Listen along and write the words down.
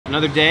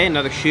Another day,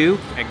 another shoe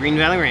at Green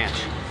Valley Ranch.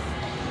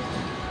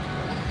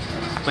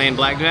 Playing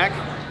Blackjack.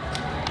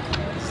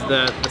 This is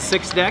the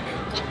 6 deck.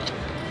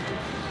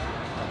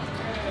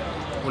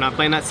 We're not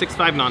playing that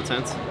 6-5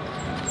 nonsense.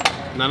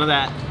 None of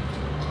that.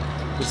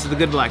 This is the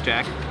good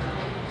Blackjack.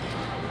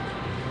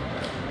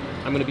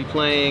 I'm gonna be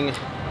playing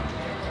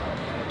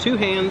 2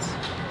 hands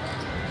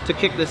to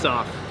kick this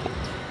off.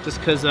 Just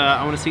because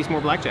I want to see some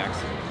more Blackjacks.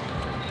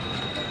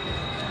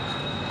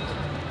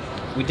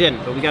 We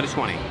didn't, but we got a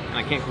 20. And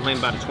I can't complain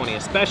about a 20,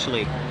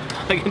 especially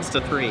against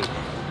a 3. So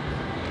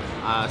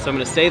I'm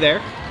gonna stay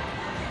there.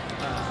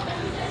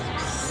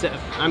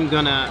 I'm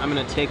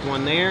gonna take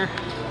one there.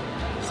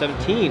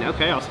 17.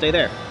 Okay, I'll stay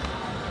there.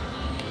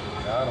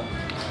 Got him.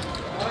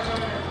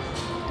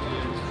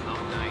 Oh,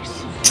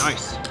 nice,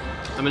 nice.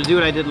 I'm gonna do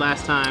what I did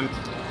last time.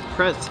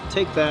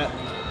 Take that,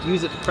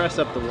 use it to press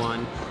up the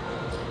 1.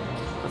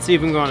 Let's see if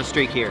we can go on a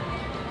streak here.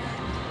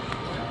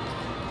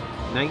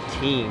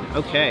 19.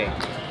 Okay,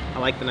 I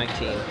like the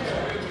 19.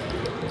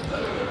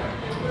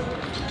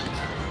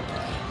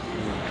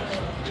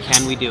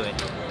 Can we do it?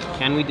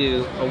 Can we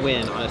do a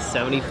win on a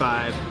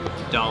 $75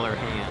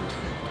 hand?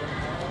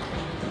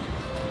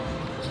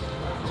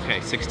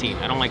 Okay, 16.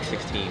 I don't like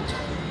 16.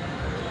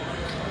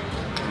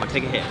 I'm gonna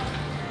take a hit.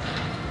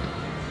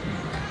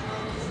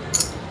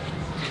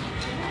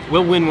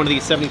 We'll win one of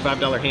these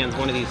 $75 hands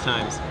one of these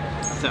times.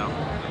 So,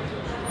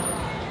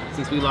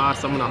 since we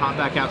lost, I'm gonna hop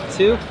back out to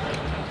 2.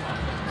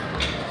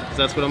 So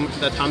that's what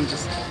I'm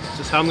just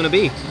how I'm gonna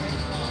be.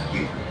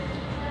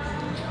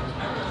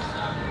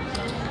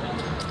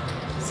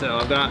 So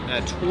I've got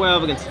a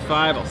 12 against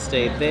 5. I'll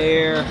stay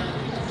there.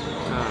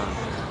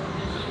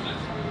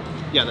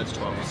 Yeah, that's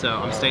 12. So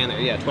I'm staying there.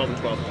 Yeah, 12 and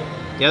 12.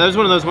 Yeah, that was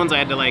one of those ones I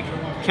had to like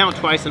count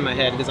twice in my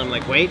head because I'm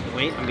like, wait,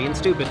 I'm being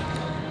stupid.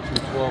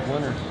 12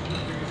 winners.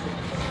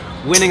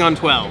 Winning on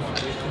 12.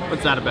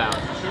 What's that about?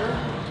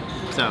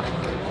 So,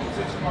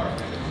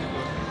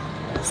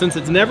 since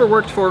it's never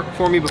worked for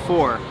me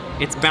before,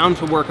 it's bound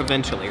to work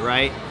eventually,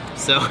 right?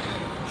 So,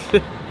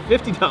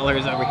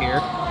 $50 over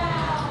here.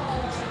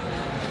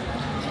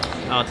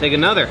 I'll take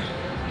another.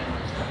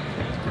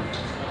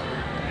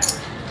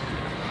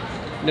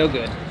 No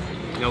good.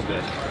 No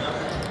good.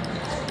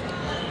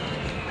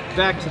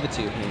 Back to the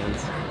 2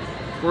 hands.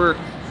 We're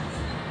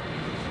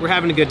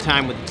having a good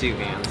time with the 2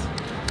 hands.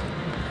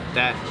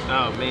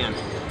 Oh man,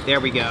 there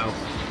we go.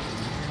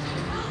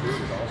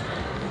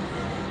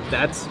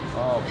 That's,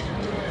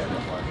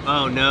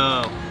 oh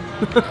no.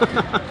 So you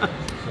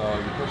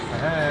pushed the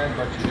hand,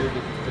 but you did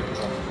get the 50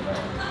 bucks for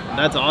that.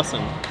 That's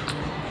awesome.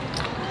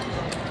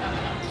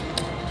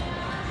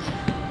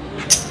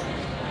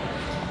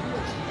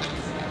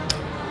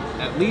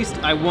 At least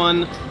I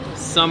won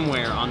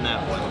somewhere on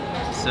that one,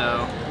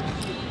 so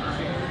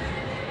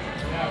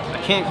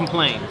I can't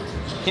complain.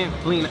 Can't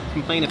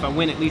complain if I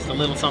win at least a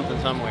little something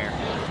somewhere.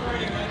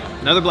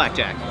 Another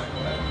Blackjack.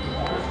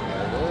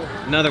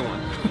 Another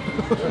one.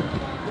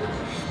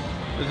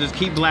 Let's just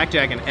keep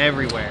Blackjacking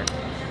everywhere.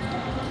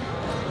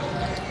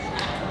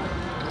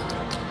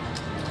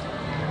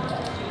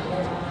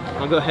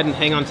 I'll go ahead and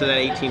hang on to that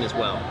 18 as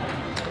well.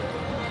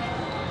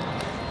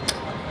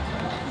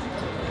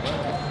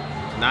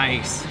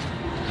 Nice.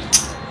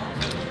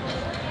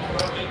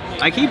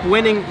 I keep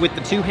winning with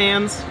the 2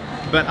 hands,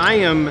 but I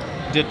am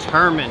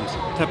determined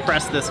to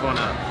press this one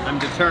up. I'm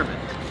determined.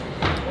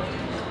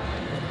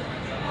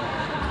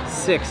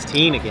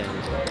 16 again.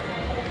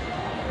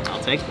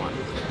 I'll take one.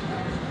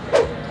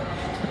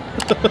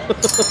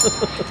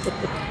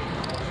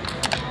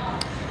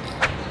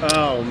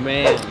 Oh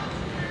man.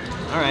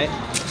 All right.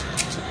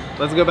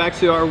 Let's go back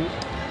to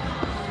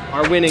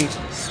our winning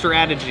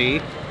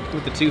strategy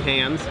with the 2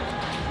 hands.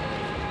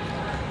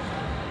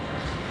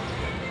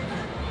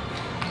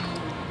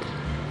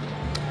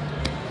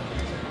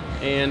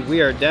 And we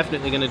are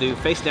definitely going to do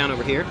face down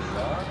over here.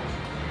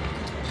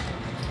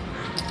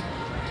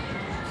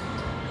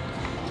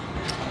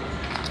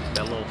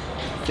 Got a little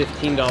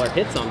 $15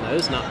 hits on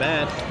those, not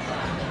bad.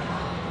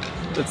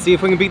 Let's see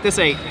if we can beat this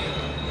 8.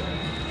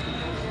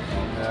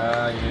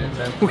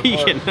 We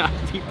cannot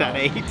beat that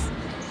 8.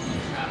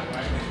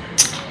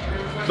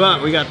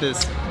 But we got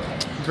this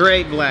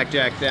great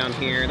Blackjack down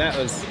here. That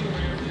was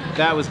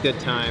good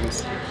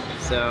times.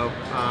 So,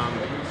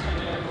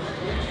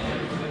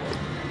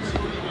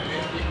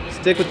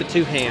 stick with the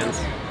 2 hands,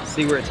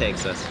 see where it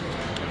takes us.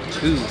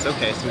 2s,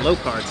 okay, some low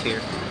cards here.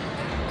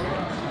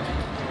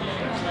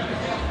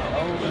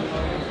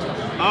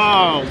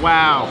 Oh,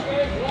 wow.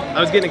 I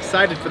was getting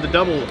excited for the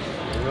double.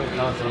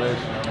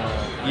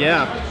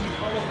 Yeah.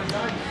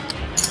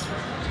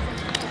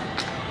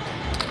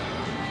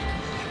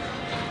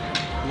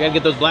 You gotta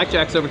get those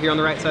Blackjacks over here on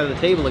the right side of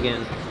the table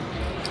again.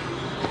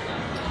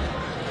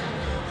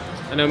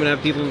 I know I'm gonna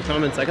have people in the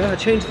comments like, oh,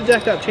 change the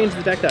deck up, change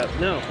the deck up.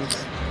 No,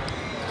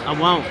 I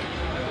won't.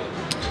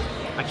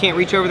 I can't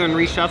reach over there and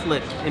reshuffle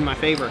it in my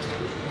favor.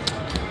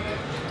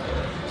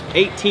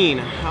 18,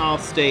 I'll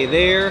stay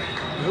there.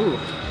 Ooh,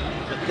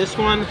 but this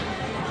one,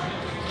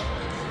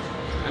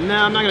 no,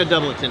 I'm not gonna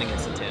double a 10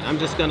 against a 10. I'm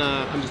just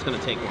gonna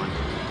take one.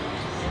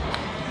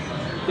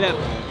 Yep.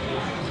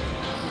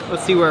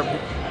 Let's see where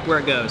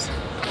it goes.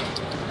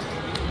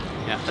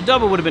 Yeah, a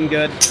double would have been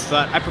good,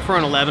 but I prefer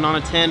an 11 on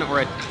a 10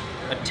 or a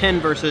 10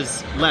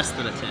 versus less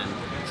than a 10.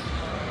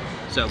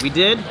 So we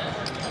did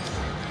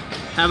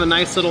have a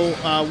nice little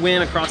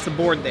win across the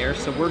board there.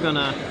 So we're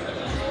gonna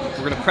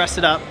press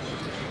it up.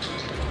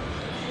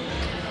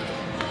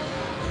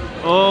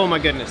 Oh my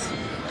goodness.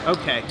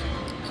 Okay.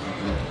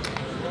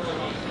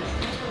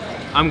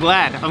 I'm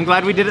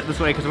glad we did it this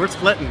way because we're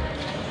splitting.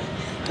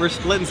 We're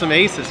splitting some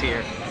aces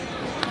here.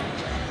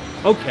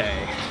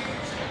 Okay.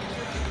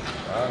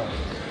 Wow.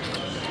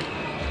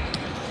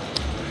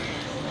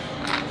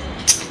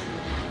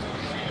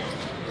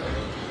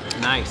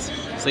 Nice.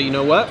 So you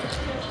know what?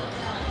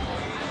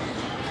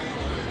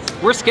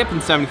 We're skipping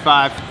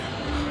 75.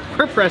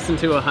 We're pressing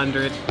to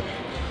 100.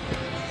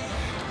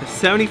 The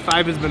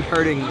 75 has been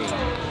hurting me.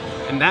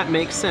 And that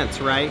makes sense,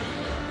 right?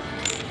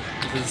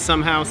 This is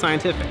somehow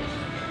scientific.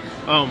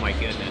 Oh my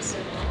goodness.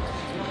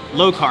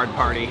 Low card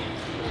party.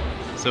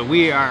 So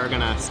we are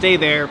gonna stay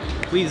there.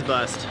 Please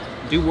bust.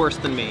 Do worse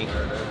than me.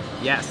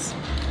 Yes.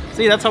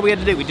 See, that's all we had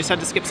to do. We just had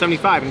to skip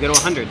 75 and go to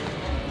 100.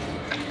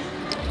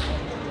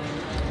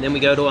 Then we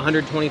go to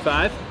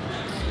 125.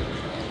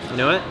 You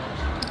know what?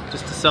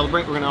 Just to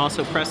celebrate, we're gonna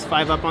also press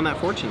 5 up on that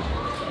fortune.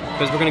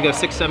 Because we're gonna go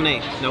 6, 7,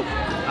 8. Nope,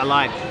 I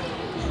lied.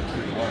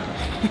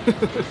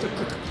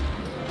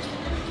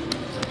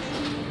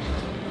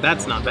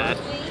 That's not bad.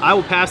 I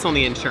will pass on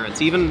the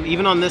insurance,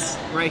 even on this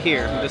right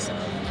here. Just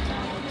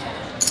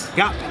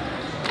got.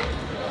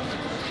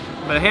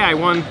 But hey, I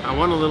won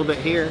a little bit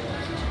here,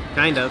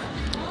 kind of.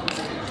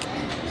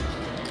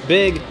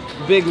 Big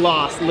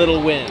loss,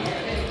 little win.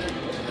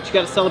 But you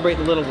got to celebrate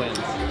the little wins.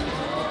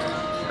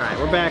 All right,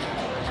 we're back.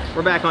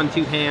 We're back on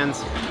 2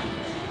 hands.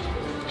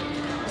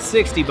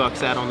 60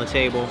 bucks out on the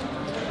table.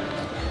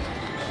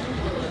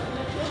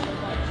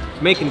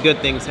 Making good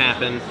things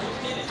happen.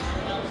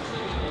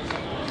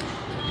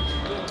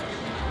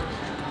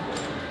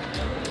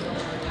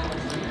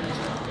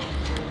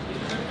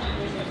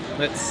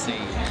 Let's see.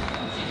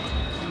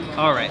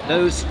 All right,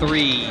 those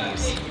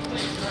 3s.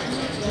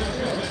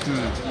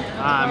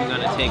 I'm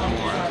gonna take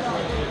more.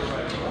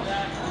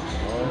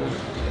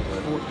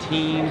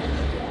 14.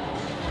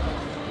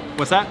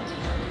 What's that?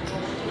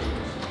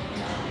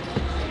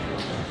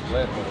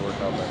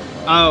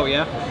 Oh,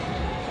 yeah.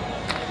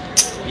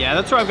 Yeah,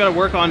 that's where I've got to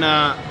work on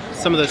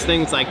some of those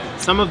things. Like,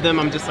 some of them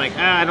I'm just like,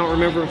 I don't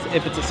remember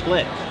if it's a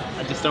split.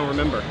 I just don't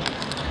remember.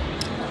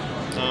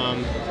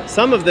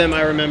 Some of them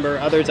I remember,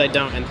 others I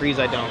don't, and 3s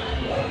I don't.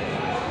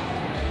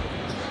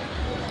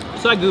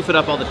 So I goof it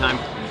up all the time.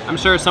 I'm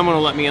sure someone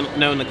will let me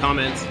know in the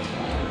comments,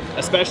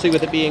 especially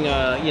with it being,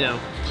 you know,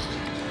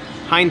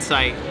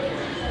 hindsight.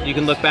 You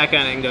can look back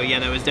at it and go, yeah,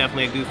 that was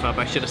definitely a goof up.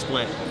 I should have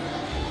split.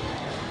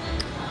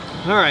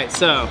 All right,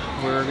 so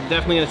we're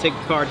definitely gonna take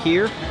the card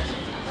here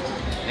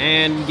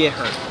and get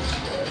hurt.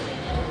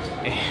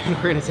 And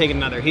we're gonna take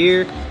another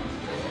here.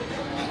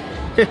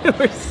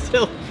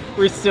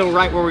 we're still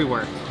right where we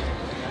were.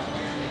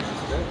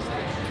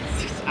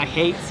 I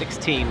hate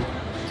 16.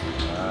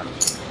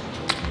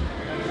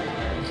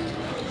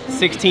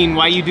 16,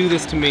 why you do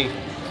this to me?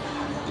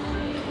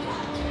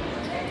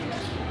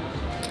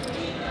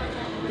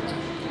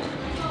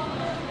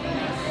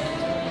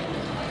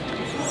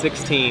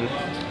 $16.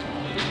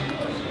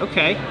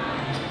 Okay.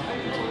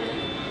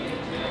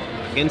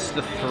 Against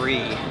the 3.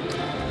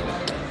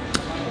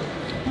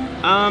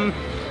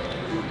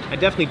 I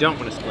definitely don't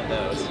want to split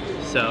those.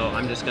 So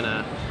I'm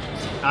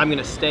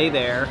gonna stay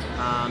there.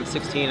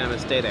 16, I'm gonna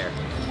stay there.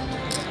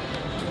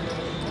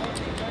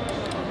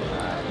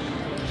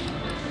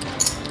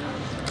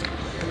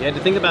 You had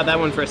to think about that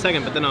one for a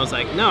second, but then I was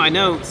like, no, I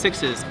know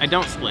 6s. I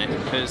don't split,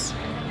 because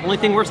the only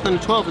thing worse than a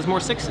 12 is more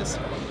 6s.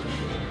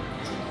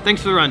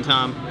 Thanks for the run,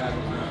 Tom.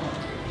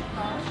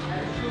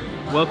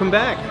 Welcome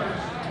back.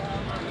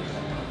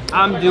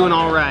 I'm doing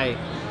all right.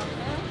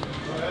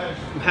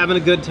 I'm having a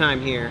good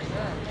time here.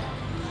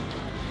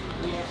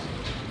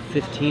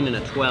 15 and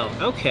a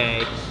 12.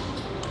 Okay.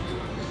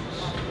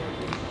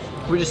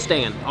 We're just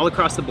staying all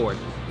across the board.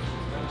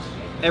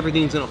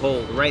 Everything's gonna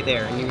hold right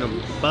there, and you're gonna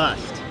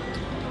bust.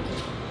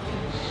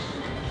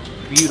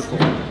 Beautiful.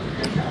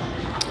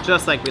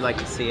 Just like we like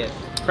to see it.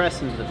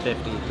 Press into the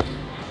 50.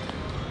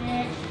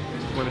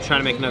 We're gonna try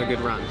to make another good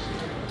run.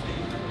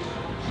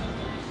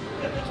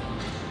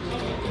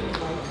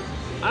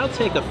 I'll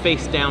take a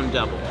face down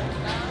double.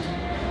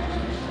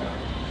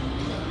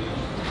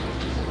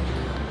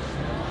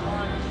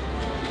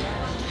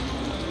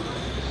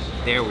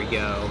 There we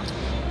go.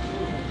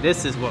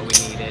 This is what we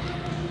needed.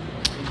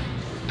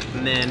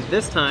 And then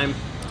this time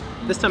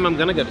I'm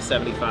gonna go to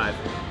 75.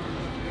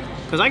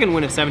 Because I can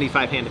win a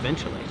 75 hand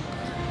eventually.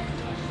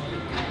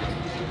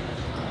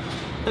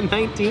 A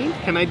 19?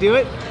 Can I do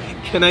it?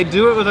 Can I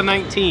do it with a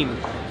 19?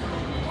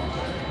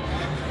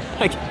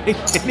 I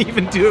can't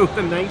even do it with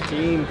a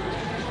 19.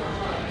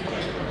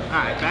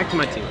 Alright, back to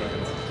my 2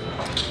 hands.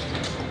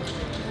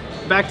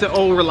 Back to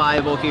old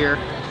reliable here.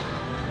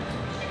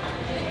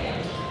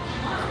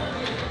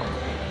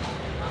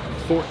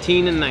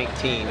 14 and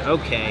 19.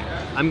 Okay,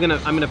 I'm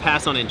gonna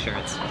pass on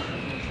insurance.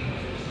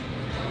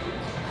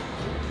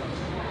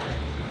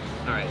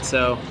 All right,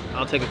 so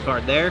I'll take a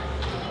card there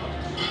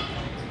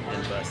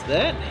and bust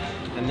that,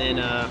 and then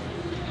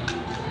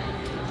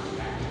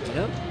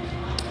yep.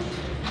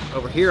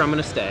 Over here, I'm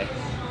gonna stay.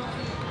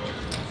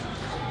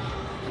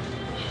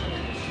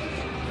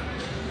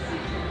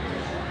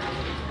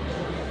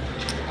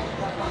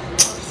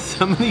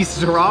 Some of these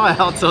draw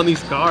outs on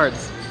these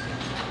cards.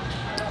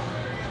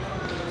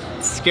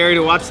 It's scary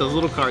to watch those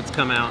little cards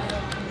come out.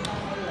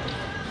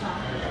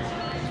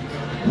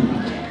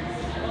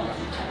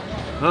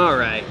 All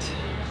right.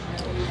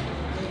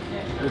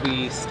 We'll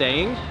be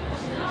staying. 8,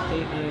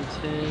 9,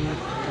 10,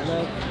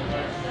 11.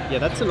 Yeah,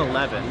 that's an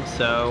 11,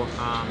 so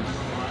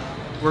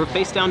we're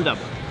face down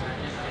double.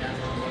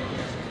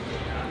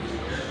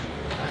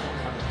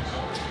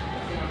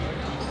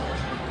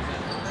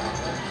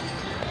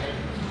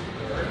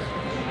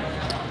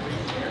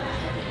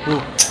 Ooh.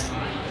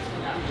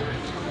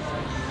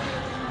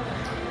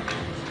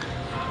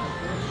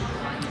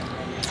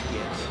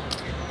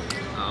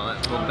 Oh,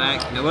 that pulled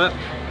back. You know what?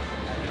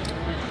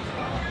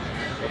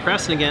 We're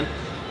pressing again.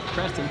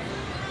 Pressing.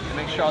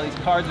 Make sure all these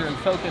cards are in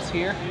focus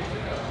here.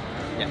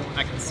 Yeah,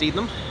 I can see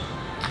them.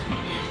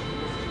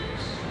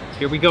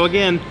 Here we go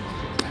again.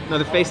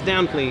 Another face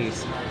down,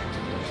 please.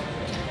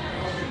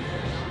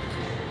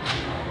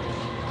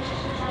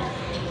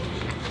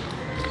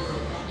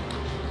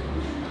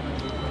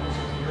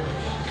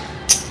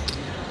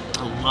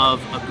 I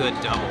love a good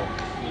double.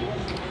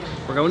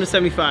 We're going to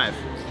 75.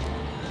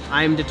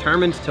 I am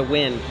determined to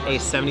win a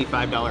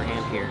 $75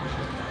 hand here.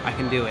 I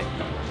can do it.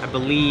 I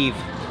believe.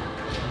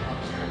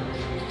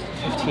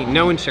 15,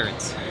 no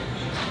insurance.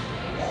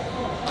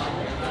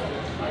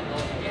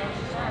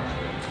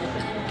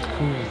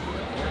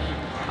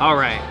 All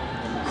right,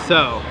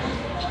 so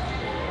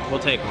we'll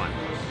take one.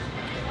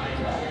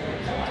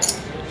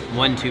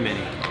 One too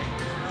many.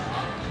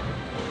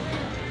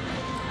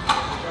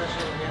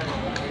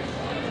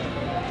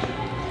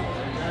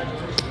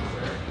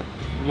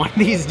 One of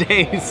these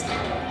days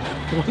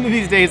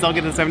I'll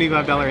get a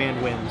 $75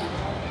 hand win.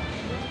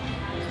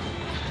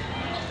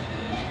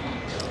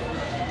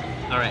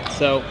 All right,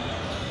 so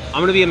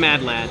I'm gonna be a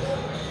mad lad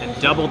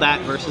and double that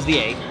versus the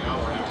 8,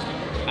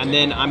 and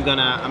then I'm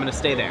gonna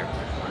stay there.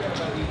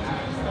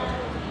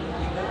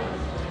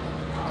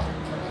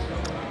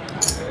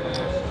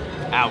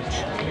 Ouch.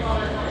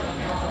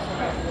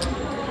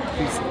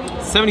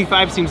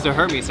 75 seems to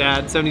hurt me, so I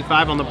had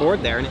 75 on the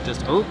board there, and it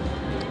just, oh,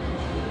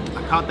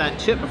 I caught that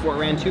chip before it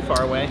ran too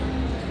far away.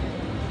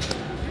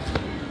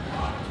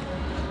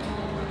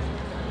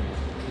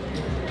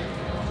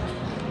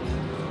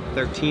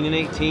 $13 and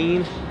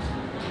 18.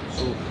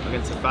 Ooh,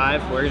 against a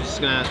 5. We're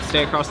just gonna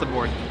stay across the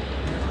board,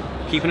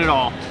 keeping it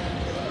all,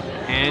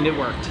 and it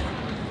worked.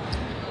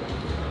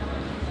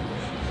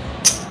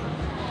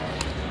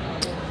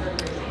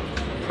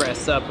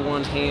 Press up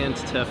one hand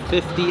to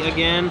 50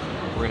 again.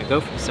 We're gonna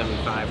go for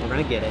 75. We're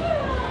gonna get it.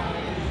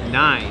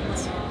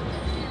 9s.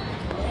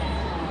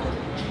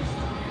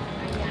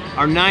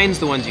 Are 9s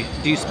the ones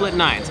do you split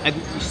 9s?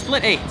 You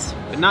split 8s,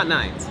 but not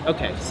 9s.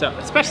 Okay, so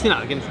especially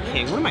not against the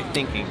king. What am I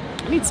thinking?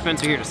 I need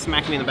Spencer here to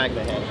smack me in the back of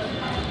the head.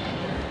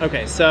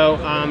 Okay, so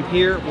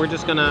here we're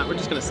just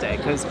gonna stay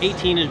because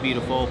 18 is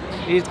beautiful.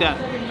 He's got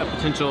a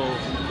potential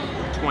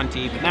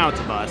 20, but now it's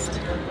a bust.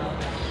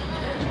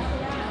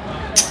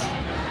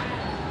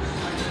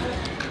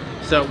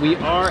 So we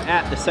are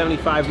at the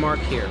 75 mark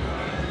here.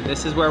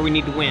 This is where we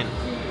need to win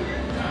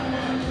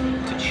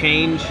to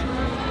change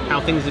how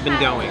things have been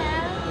going.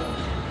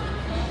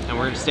 And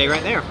we're gonna stay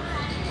right there.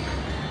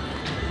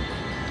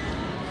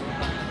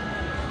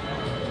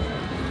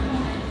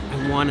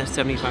 I won a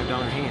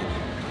 $75 hand.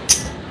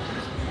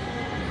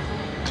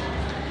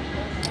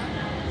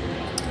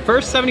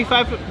 First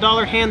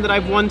 $75 hand that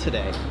I've won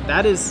today.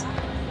 That is,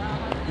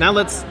 now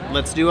let's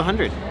do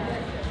 100.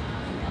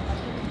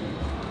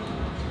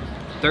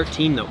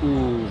 13 though,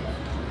 ooh,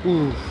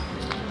 ooh.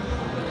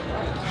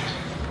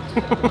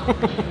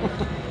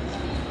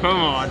 Come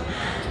on,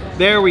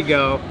 there we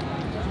go.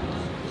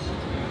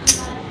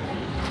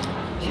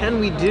 Can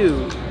we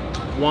do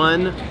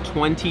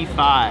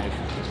 125?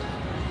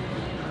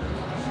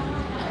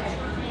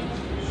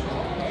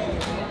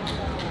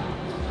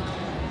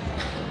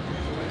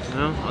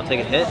 No, I'll take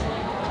a hit.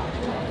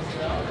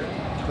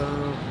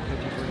 12,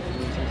 15,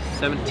 14, 15,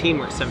 17,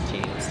 we're at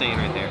 17, I'm staying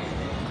right there.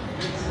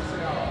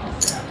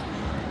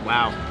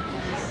 Wow.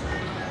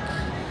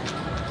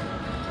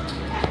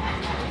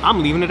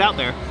 I'm leaving it out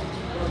there.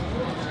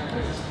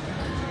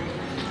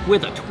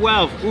 With a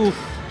 12, oof.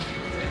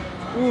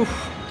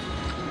 Oof.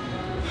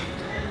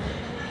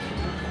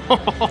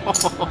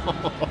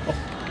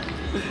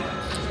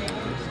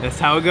 That's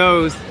how it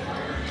goes.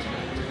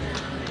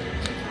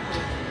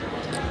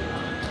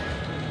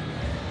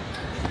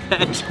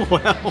 At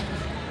 12.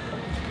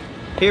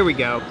 Here we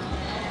go.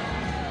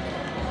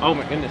 Oh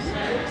my goodness.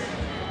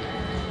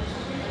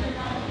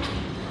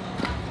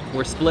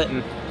 We're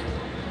splitting.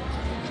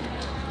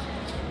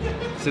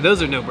 So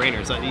those are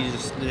no-brainers. Like, you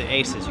just, the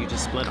aces, you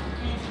just split them.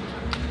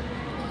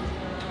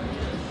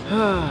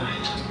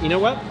 You know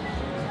what?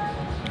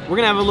 We're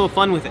gonna have a little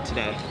fun with it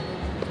today.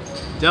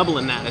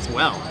 Doubling that as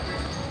well.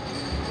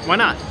 Why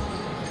not?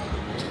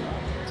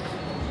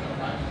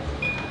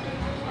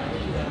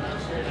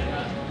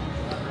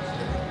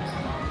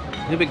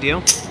 No big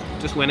deal.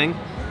 Just winning.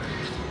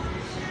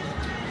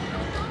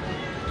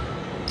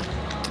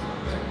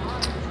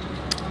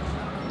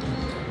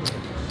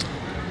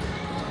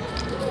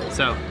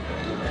 So,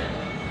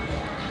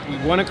 we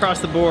won across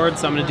the board,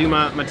 so I'm going to do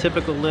my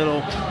typical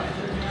little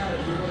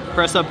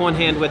press up one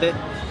hand with it.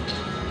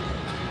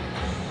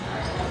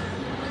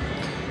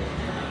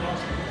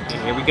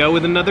 And here we go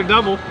with another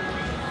double.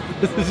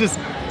 This is just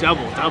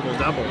double, double,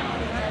 double.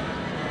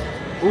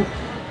 Ooh.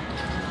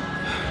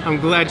 I'm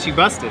glad she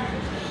busted.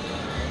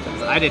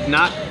 I did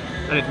not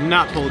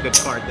pull a good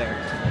card there.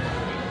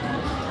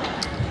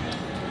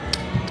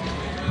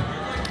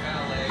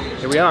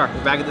 Here we are.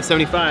 We're back at the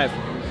 75.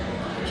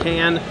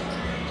 Can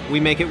we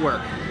make it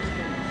work?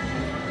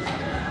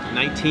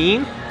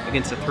 19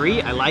 against a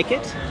 3. I like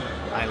it.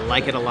 I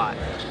like it a lot.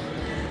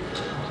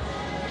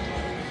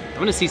 I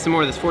want to see some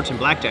more of this fortune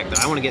blackjack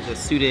though. I want to get this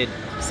suited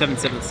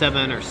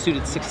 777 or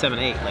suited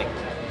 678. Like,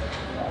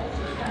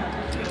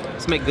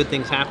 let's make good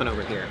things happen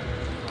over here.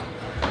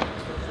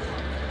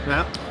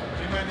 Well,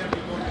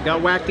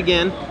 got whacked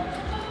again.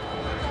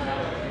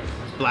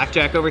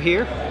 Blackjack over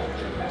here.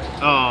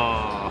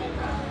 Oh.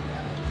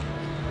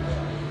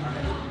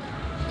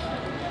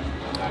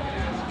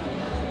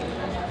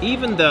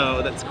 Even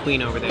though that's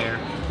queen over there,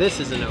 this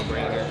is a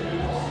no-brainer.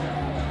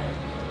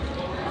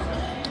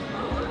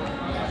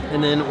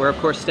 And then we're of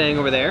course staying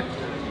over there.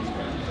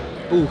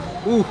 Ooh,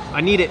 ooh,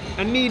 I need it.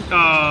 I need,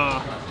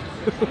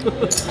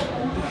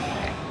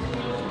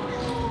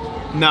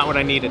 not what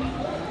I needed.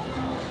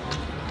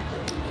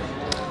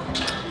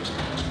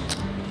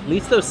 At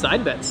least those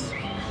side bets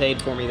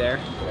paid for me there.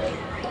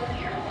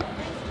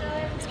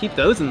 Let's keep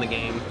those in the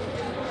game.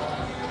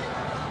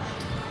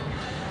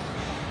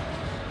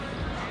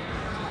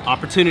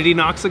 Opportunity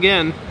knocks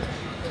again.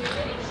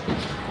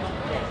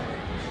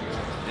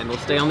 And we'll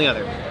stay on the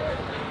other.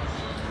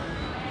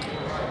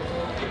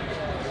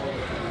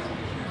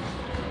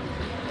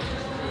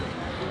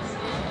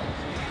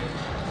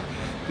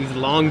 These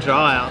long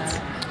draw outs.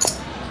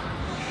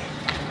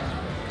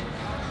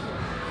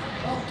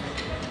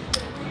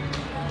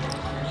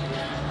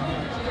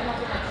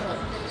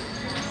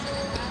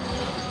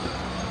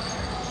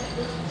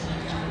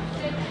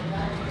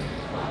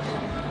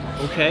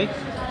 Okay.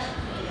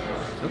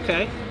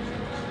 Okay.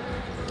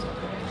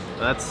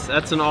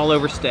 That's an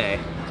all-over stay.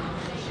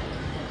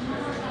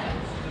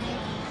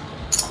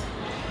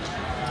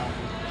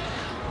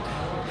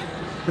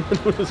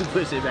 We'll just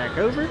push it back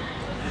over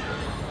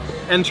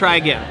and try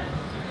again.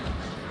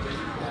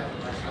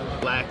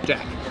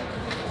 Blackjack.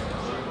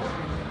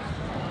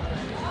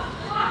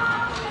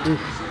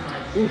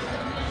 Oof. Oof.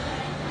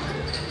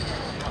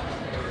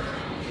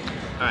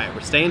 All right,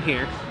 we're staying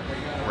here.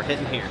 We're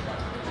hitting here.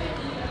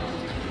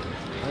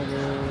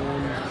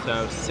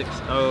 So 6,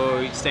 oh,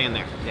 you're staying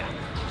there, yeah.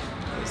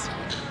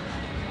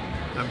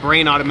 My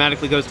brain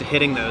automatically goes to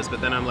hitting those,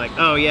 but then I'm like,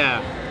 oh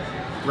yeah,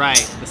 right,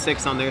 the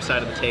 6 on their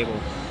side of the table.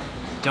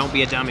 Don't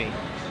be a dummy.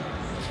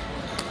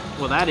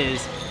 Well, that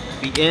is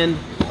the end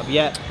of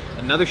yet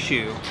another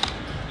shoe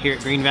here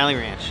at Green Valley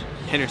Ranch,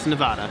 Henderson,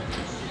 Nevada.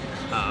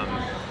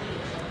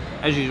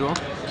 As usual,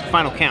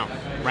 final count,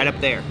 right up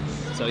there.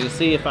 So you'll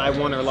see if I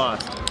won or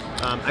lost.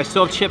 I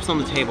still have chips on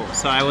the table,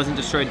 so I wasn't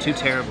destroyed too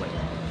terribly.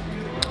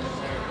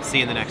 See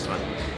you in the next one.